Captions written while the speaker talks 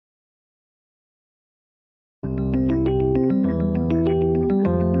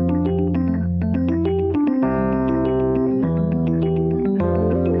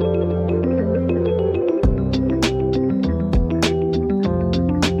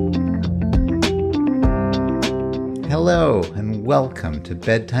Hello, and welcome to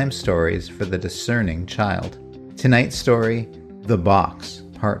Bedtime Stories for the Discerning Child. Tonight's story, The Box,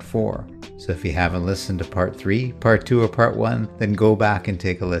 Part 4. So if you haven't listened to Part 3, Part 2, or Part 1, then go back and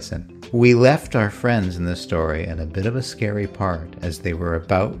take a listen. We left our friends in this story at a bit of a scary part as they were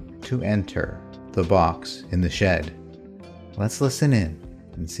about to enter the box in the shed. Let's listen in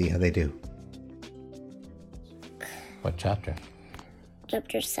and see how they do. What chapter?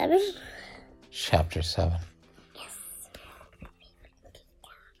 Chapter 7? Chapter 7. Yes.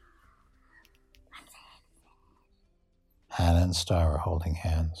 Hannah and Star were holding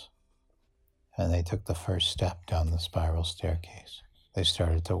hands, and they took the first step down the spiral staircase. They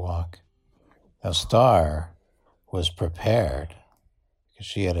started to walk. Now Star was prepared because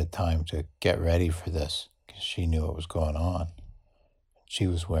she had had time to get ready for this because she knew what was going on. She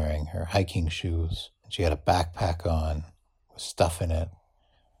was wearing her hiking shoes. She had a backpack on with stuff in it.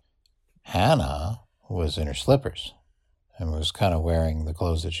 Hannah was in her slippers and was kind of wearing the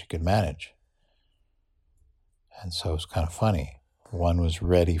clothes that she could manage. And so it was kind of funny. One was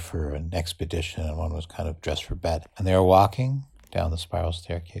ready for an expedition and one was kind of dressed for bed. And they were walking down the spiral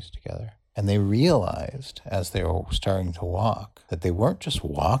staircase together. And they realized as they were starting to walk that they weren't just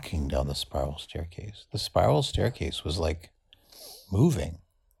walking down the spiral staircase. The spiral staircase was like moving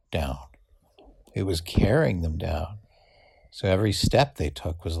down. It was carrying them down. So every step they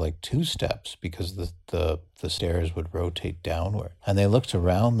took was like 2 steps because the stairs would rotate downward. And they looked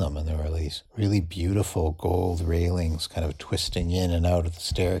around them and there were these really beautiful gold railings kind of twisting in and out of the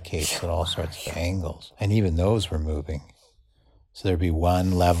staircase at all sorts of angles. And even those were moving. So there'd be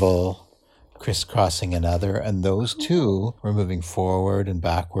one level crisscrossing another, and those 2 were moving forward and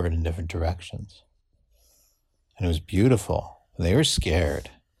backward in different directions. And it was beautiful. They were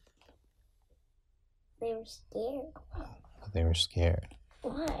scared. They were scared. They were scared.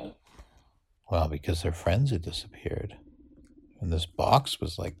 Why? Well, because their friends had disappeared. And this box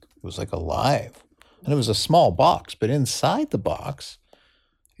was like alive. And it was a small box, but inside the box,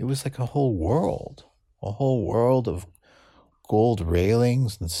 it was like a whole world of gold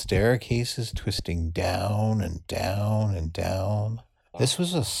railings and staircases twisting down and down and down. This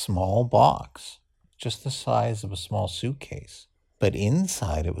was a small box, just the size of a small suitcase. But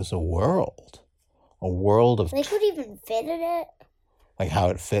inside it was a world of... They could even fit in it. Like how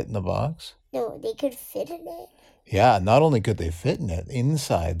it fit in the box? No, they could fit in it. Yeah, not only could they fit in it,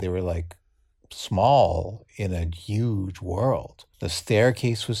 inside they were like small in a huge world. The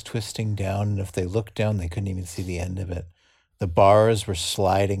staircase was twisting down, and if they looked down, they couldn't even see the end of it. The bars were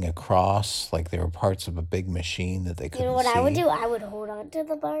sliding across like they were parts of a big machine that they couldn't see. You know what I would do? I would hold on to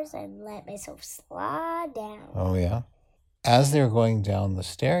the bars and let myself slide down. Oh, yeah? As they were going down the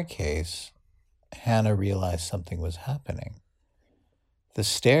staircase, Hannah realized something was happening. The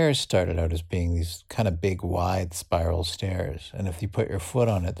stairs started out as being these kind of big, wide spiral stairs. And if you put your foot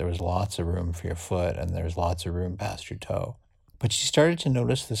on it, there was lots of room for your foot and there was lots of room past your toe. But she started to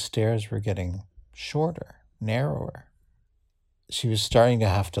notice the stairs were getting shorter, narrower. She was starting to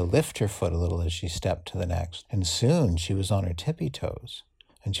have to lift her foot a little as she stepped to the next. And soon she was on her tippy toes.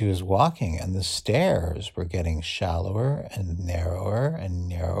 And she was walking, and the stairs were getting shallower and narrower and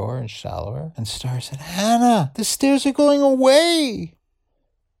narrower and shallower. And Star said, "Hannah, the stairs are going away."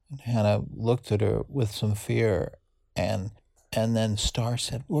 And Hannah looked at her with some fear. And then Star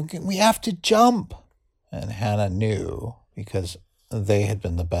said, "We have to jump." And Hannah knew, because they had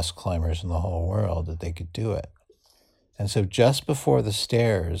been the best climbers in the whole world, that they could do it. And so just before the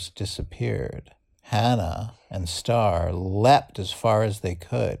stairs disappeared, Hannah and Star leapt as far as they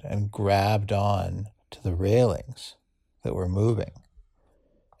could and grabbed on to the railings that were moving.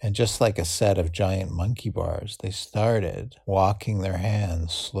 And just like a set of giant monkey bars, they started walking their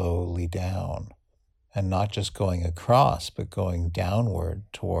hands slowly down, and not just going across, but going downward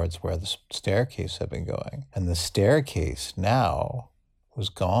towards where the staircase had been going. And the staircase now was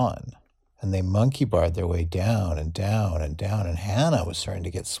gone. And they monkey barred their way down and down and down. And Hannah was starting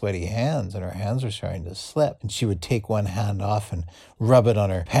to get sweaty hands, and her hands were starting to slip. And she would take one hand off and rub it on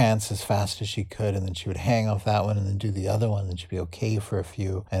her pants as fast as she could. And then she would hang off that one and then do the other one. And she'd be okay for a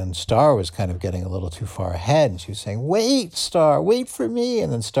few. And Star was kind of getting a little too far ahead. And she was saying, "Wait, Star, wait for me."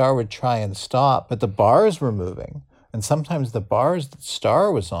 And then Star would try and stop. But the bars were moving. And sometimes the bars that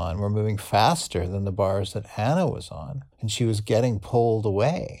Star was on were moving faster than the bars that Hannah was on. And she was getting pulled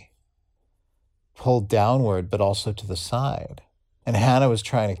away. Pulled downward, but also to the side. And Hannah was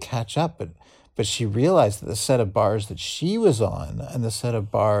trying to catch up, but she realized that the set of bars that she was on and the set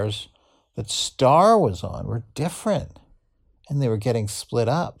of bars that Star was on were different. And they were getting split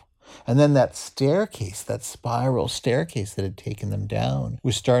up. And then that staircase, that spiral staircase that had taken them down,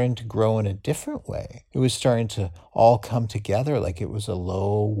 was starting to grow in a different way. It was starting to all come together like it was a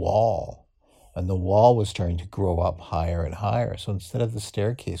low wall. And the wall was starting to grow up higher and higher. So instead of the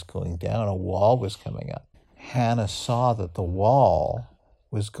staircase going down, a wall was coming up. Hannah saw that the wall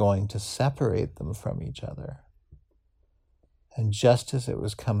was going to separate them from each other. And just as it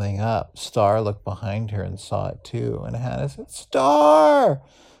was coming up, Star looked behind her and saw it too. And Hannah said, "Star!"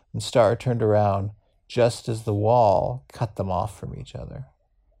 And Star turned around just as the wall cut them off from each other.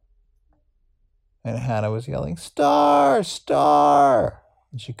 And Hannah was yelling, "Star! Star!"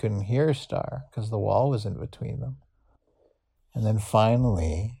 And she couldn't hear Star because the wall was in between them. And then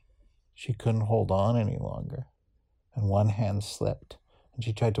finally, she couldn't hold on any longer. And one hand slipped. And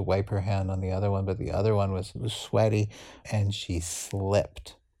she tried to wipe her hand on the other one, but the other one was sweaty. And she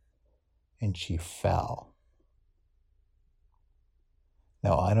slipped. And she fell.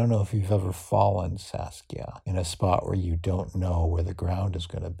 Now, I don't know if you've ever fallen, Saskia, in a spot where you don't know where the ground is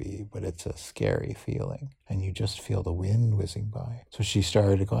going to be, but it's a scary feeling, and you just feel the wind whizzing by. So she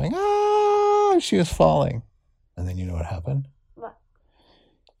started going, "Ah!" She was falling. And then you know what happened? What?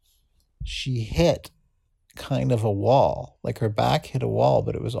 She hit kind of a wall, like her back hit a wall,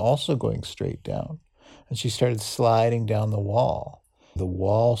 but it was also going straight down. And she started sliding down the wall. The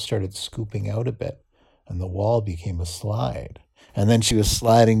wall started scooping out a bit, and the wall became a slide. And then she was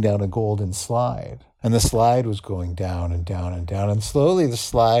sliding down a golden slide. And the slide was going down and down and down. And slowly the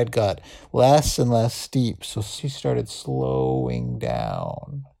slide got less and less steep. So she started slowing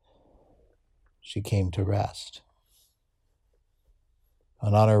down. She came to rest.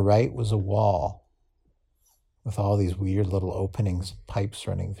 And on her right was a wall with all these weird little openings, pipes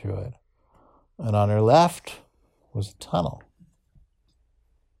running through it. And on her left was a tunnel.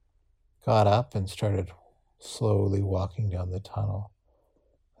 Got up and started slowly walking down the tunnel,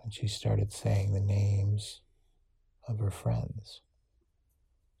 and she started saying the names of her friends.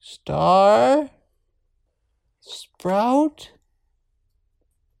 Star, Sprout,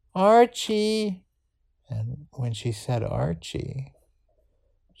 Archie. And when she said Archie,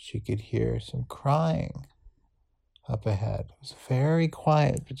 she could hear some crying up ahead. It was very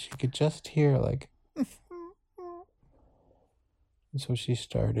quiet, but she could just hear like and so she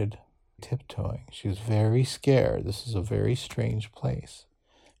started tiptoeing. She was very scared. This is a very strange place.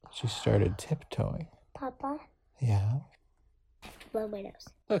 She started tiptoeing. Papa? Yeah? Blow my nose.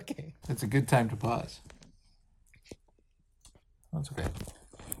 Okay. It's a good time to pause. That's okay.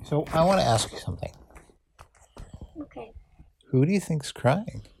 So I want to ask you something. Okay. Who do you think's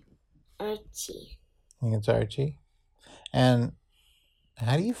crying? Archie. I think it's Archie. And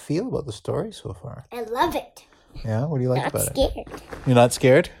how do you feel about the story so far? I love it. Yeah? What do you like Not about scared. it? You're not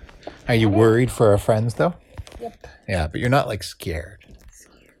scared? Are you worried for our friends, though? Yep. Yeah, but you're not, like, scared.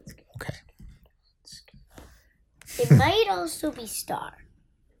 Okay. It might also be Star.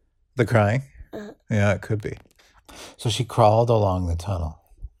 The crying? Uh-huh. Yeah, it could be. So she crawled along the tunnel.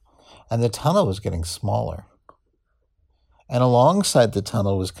 And the tunnel was getting smaller. And alongside the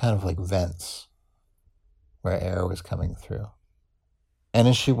tunnel was kind of like vents where air was coming through. And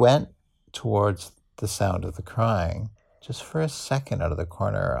as she went towards the sound of the crying, just for a second out of the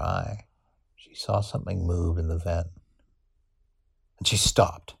corner of her eye, she saw something move in the vent. And she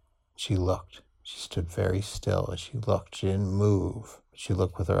stopped. She looked. She stood very still as she looked. She didn't move. She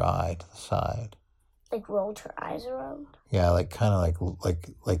looked with her eye to the side. Like rolled her eyes around? Yeah, like kind of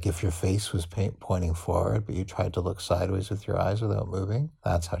like if your face was pointing forward, but you tried to look sideways with your eyes without moving.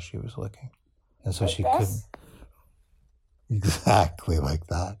 That's how she was looking. And so like she this? couldn't. Exactly like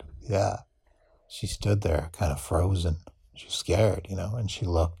that. Yeah. She stood there kind of frozen. She was scared, and she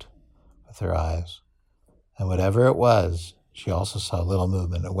looked with her eyes. And whatever it was, she also saw a little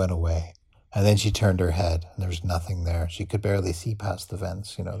movement. It went away. And then she turned her head, and there was nothing there. She could barely see past the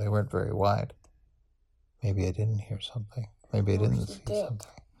vents. They weren't very wide. Maybe I didn't hear something. Maybe I didn't see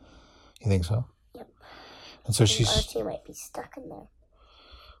something. You think so? Yep. And so she's... Archie might be stuck in there.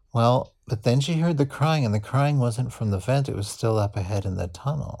 Well, but then she heard the crying, and the crying wasn't from the vent. It was still up ahead in the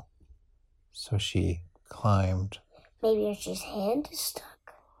tunnel. So she climbed... Maybe Archie's hand is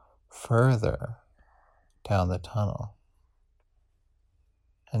stuck. Further down the tunnel.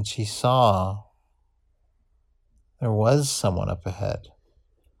 And she saw there was someone up ahead.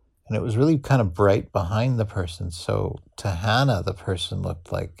 And it was really kind of bright behind the person. So to Hannah, the person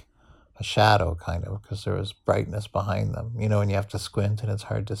looked like a shadow, kind of, because there was brightness behind them. When you have to squint and it's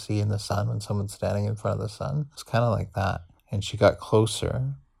hard to see in the sun when someone's standing in front of the sun. It's kind of like that. And she got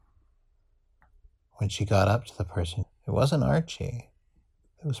closer. When she got up to the person, it wasn't Archie.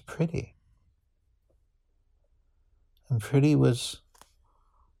 It was Pretty. And Pretty was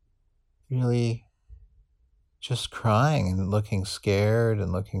really just crying and looking scared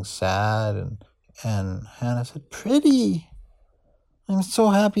and looking sad. And Hannah said, Pretty, I'm so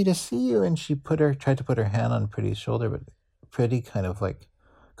happy to see you. And she tried to put her hand on Pretty's shoulder, but Pretty kind of like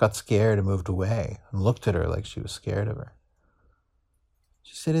got scared and moved away and looked at her like she was scared of her.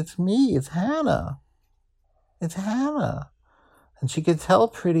 She said, It's me, it's Hannah. It's Hannah. And she could tell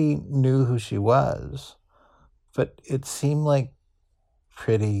Pretty knew who she was, but it seemed like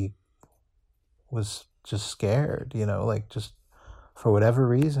Pretty was just scared, like just for whatever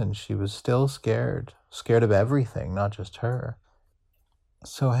reason, she was still scared of everything, not just her.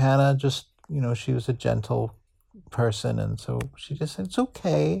 So Hannah just, she was a gentle person, and so she just said, It's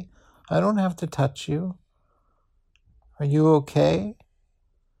okay. I don't have to touch you. Are you okay?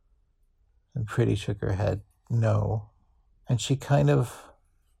 And Pretty shook her head, no. And she kind of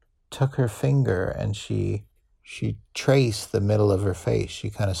took her finger and she traced the middle of her face. She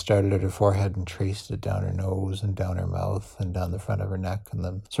kind of started at her forehead and traced it down her nose and down her mouth and down the front of her neck and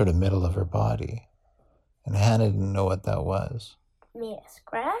the sort of middle of her body. And Hannah didn't know what that was. Made a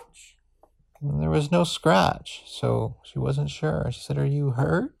scratch? And there was no scratch, so she wasn't sure. She said, Are you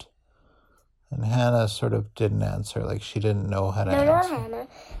hurt? And Hannah sort of didn't answer, like she didn't know how to answer. No, not Hannah.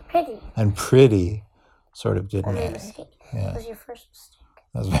 Pretty. And Pretty sort of didn't answer. Yeah. That was your first mistake.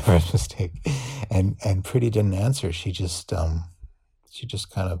 That was my first mistake. And Pretty didn't answer. She just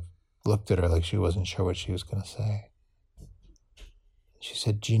kind of looked at her like she wasn't sure what she was going to say. She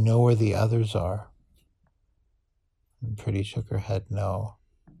said, Do you know where the others are? And Pretty shook her head, no.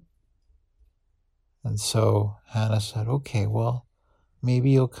 And so Hannah said, Okay, well,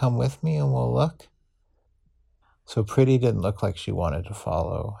 maybe you'll come with me and we'll look. So Pretty didn't look like she wanted to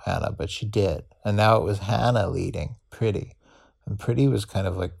follow Hannah, but she did. And now it was Hannah leading Pretty. And Pretty was kind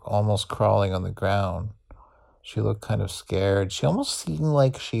of like almost crawling on the ground. She looked kind of scared. She almost seemed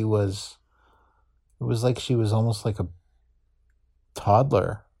like it was like she was almost like a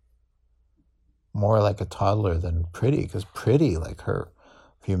toddler. More like a toddler than Pretty, because Pretty, like her,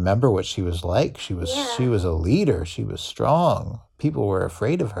 if you remember what she was like, she was a leader. She was strong. People were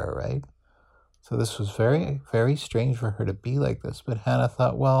afraid of her, right? So this was very, very strange for her to be like this. But Hannah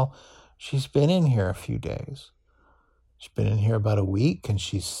thought, well, she's been in here a few days. She's been in here about a week, and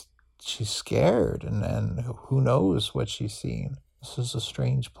she's scared, and who knows what she's seen. This is a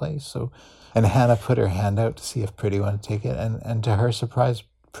strange place. And Hannah put her hand out to see if Pretty wanted to take it, and to her surprise,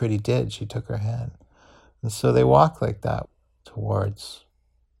 Pretty did. She took her hand. And so they walked like that towards,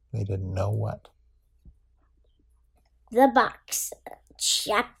 they didn't know what. The Box,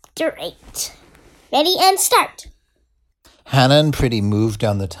 Chapter 8. Ready and start. Hannah and Pretty moved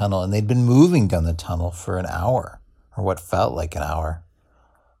down the tunnel, and they'd been moving down the tunnel for an hour, or what felt like an hour,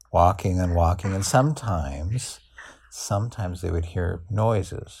 walking and walking. And sometimes they would hear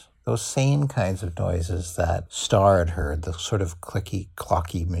noises, those same kinds of noises that Star had heard, the sort of clicky,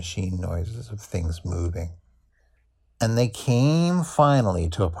 clocky machine noises of things moving. And they came finally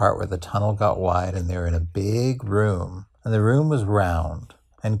to a part where the tunnel got wide, and they were in a big room, and the room was round.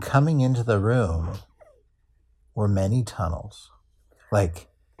 And coming into the room were many tunnels. Like,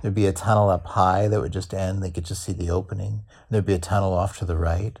 there'd be a tunnel up high that would just end. They could just see the opening. There'd be a tunnel off to the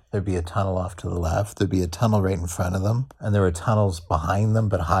right. There'd be a tunnel off to the left. There'd be a tunnel right in front of them. And there were tunnels behind them,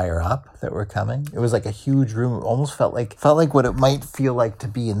 but higher up, that were coming. It was like a huge room. It almost felt like what it might feel like to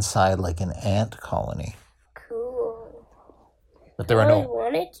be inside like an ant colony. Cool. But there were I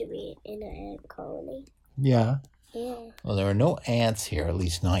wanted to be in an ant colony. Yeah. Yeah. Well, there were no ants here, at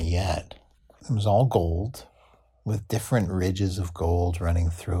least not yet. It was all gold, with different ridges of gold running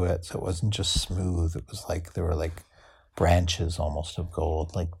through it. So it wasn't just smooth. It was like there were like branches almost of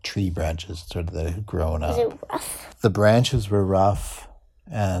gold, like tree branches sort of that had grown up. Was it rough? The branches were rough,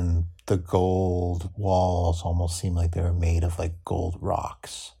 and the gold walls almost seemed like they were made of like gold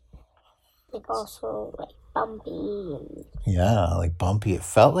rocks. Like also like bumpy. Yeah, like bumpy. It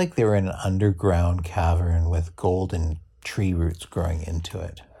felt like they were in an underground cavern with golden tree roots growing into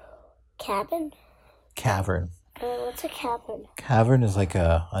it. Cabin? Cavern. What's a cavern? Cavern is like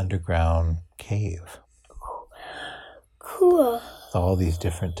a underground cave. Cool. With all these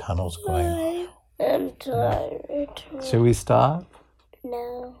different tunnels going. I'm tired. Should we stop?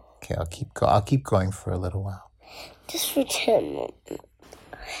 No. Okay, I'll keep going for a little while. Just for 10 minutes.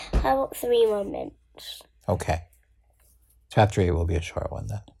 How about 3 more minutes? Okay. Chapter 8 will be a short one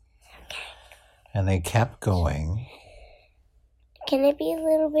then. Okay. And they kept going. Can it be a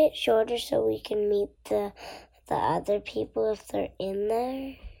little bit shorter so we can meet the other people if they're in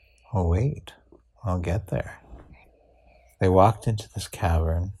there? Oh, wait. I'll get there. They walked into this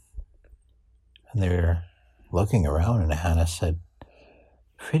cavern, and they were looking around, and Hannah said,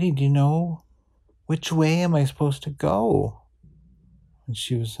 Pretty, do you know which way am I supposed to go? And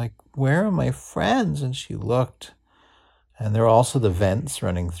she was like, where are my friends? And she looked, and there were also the vents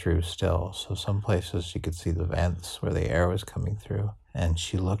running through still. So some places you could see the vents where the air was coming through. And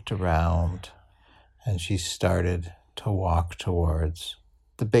she looked around, and she started to walk towards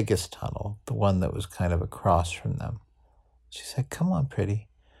the biggest tunnel, the one that was kind of across from them. She said, come on, Pretty.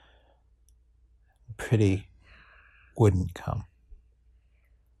 Pretty wouldn't come.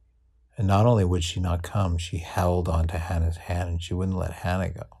 And not only would she not come, she held onto Hannah's hand and she wouldn't let Hannah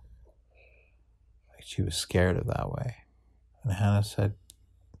go. Like she was scared of that way. And Hannah said,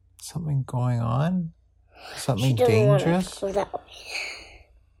 something going on? Something dangerous? Go that way.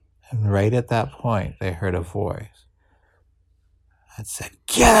 And right at that point, they heard a voice that said,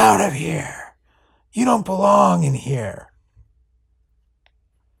 get out of here! You don't belong in here!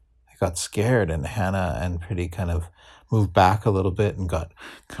 They got scared, and Hannah and Pretty kind of moved back a little bit and got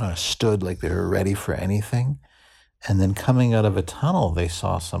kind of stood like they were ready for anything. And then coming out of a tunnel, they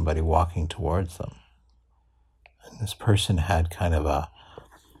saw somebody walking towards them. And this person had kind of a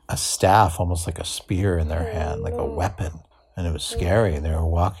staff, almost like a spear in their hand, like a weapon. And it was scary. And they were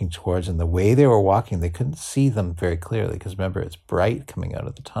walking towards, and the way they were walking, they couldn't see them very clearly. Because remember, it's bright coming out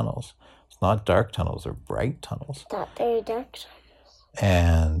of the tunnels. It's not dark tunnels, they're bright tunnels. Not very dark tunnels.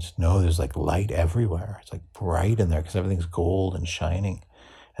 And no, there's like light everywhere. It's like bright in there because everything's gold and shining.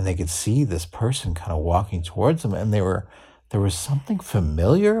 And they could see this person kind of walking towards them. And there was something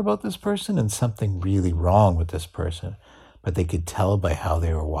familiar about this person and something really wrong with this person. But they could tell by how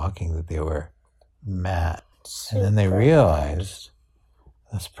they were walking that they were mad. And then they realized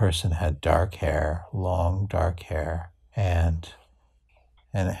this person had dark hair, long dark hair. And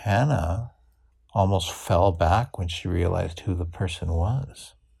Hannah almost fell back when she realized who the person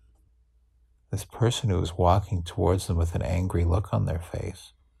was. This person who was walking towards them with an angry look on their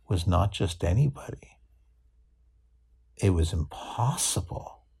face was not just anybody. It was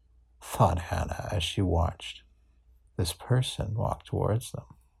impossible, thought Hannah as she watched this person walk towards them.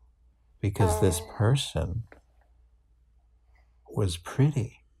 Because this person was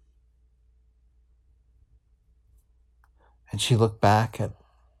Pretty. And she looked back at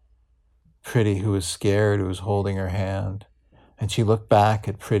Pretty, who was scared, who was holding her hand. And she looked back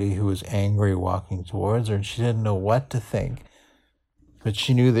at Pretty, who was angry, walking towards her, and she didn't know what to think. But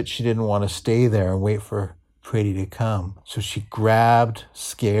she knew that she didn't want to stay there and wait for Pretty to come. So she grabbed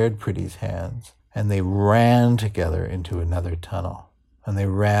scared Pretty's hands, and they ran together into another tunnel. And they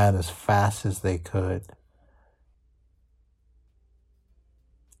ran as fast as they could.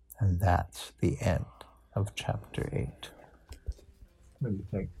 And that's the end of chapter 8. What do you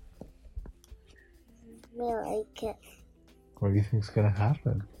think? I like it. What do you think's going to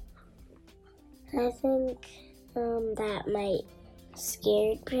happen? I think that my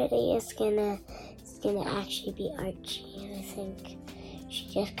scared Pretty is gonna actually be Archie, and I think she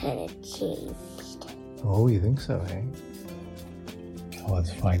just kind of changed. Oh, you think so, eh? Well,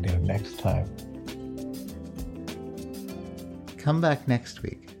 let's find out next time. Come back next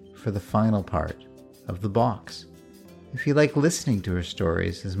week for the final part of The Box. If you like listening to her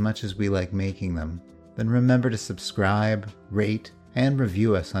stories as much as we like making them, then remember to subscribe, rate, and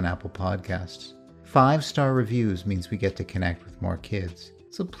review us on Apple Podcasts. 5-star reviews means we get to connect with more kids,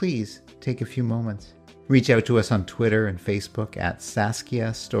 so please take a few moments. Reach out to us on Twitter and Facebook at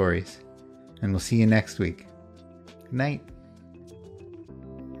Saskia Stories, and we'll see you next week. Good night.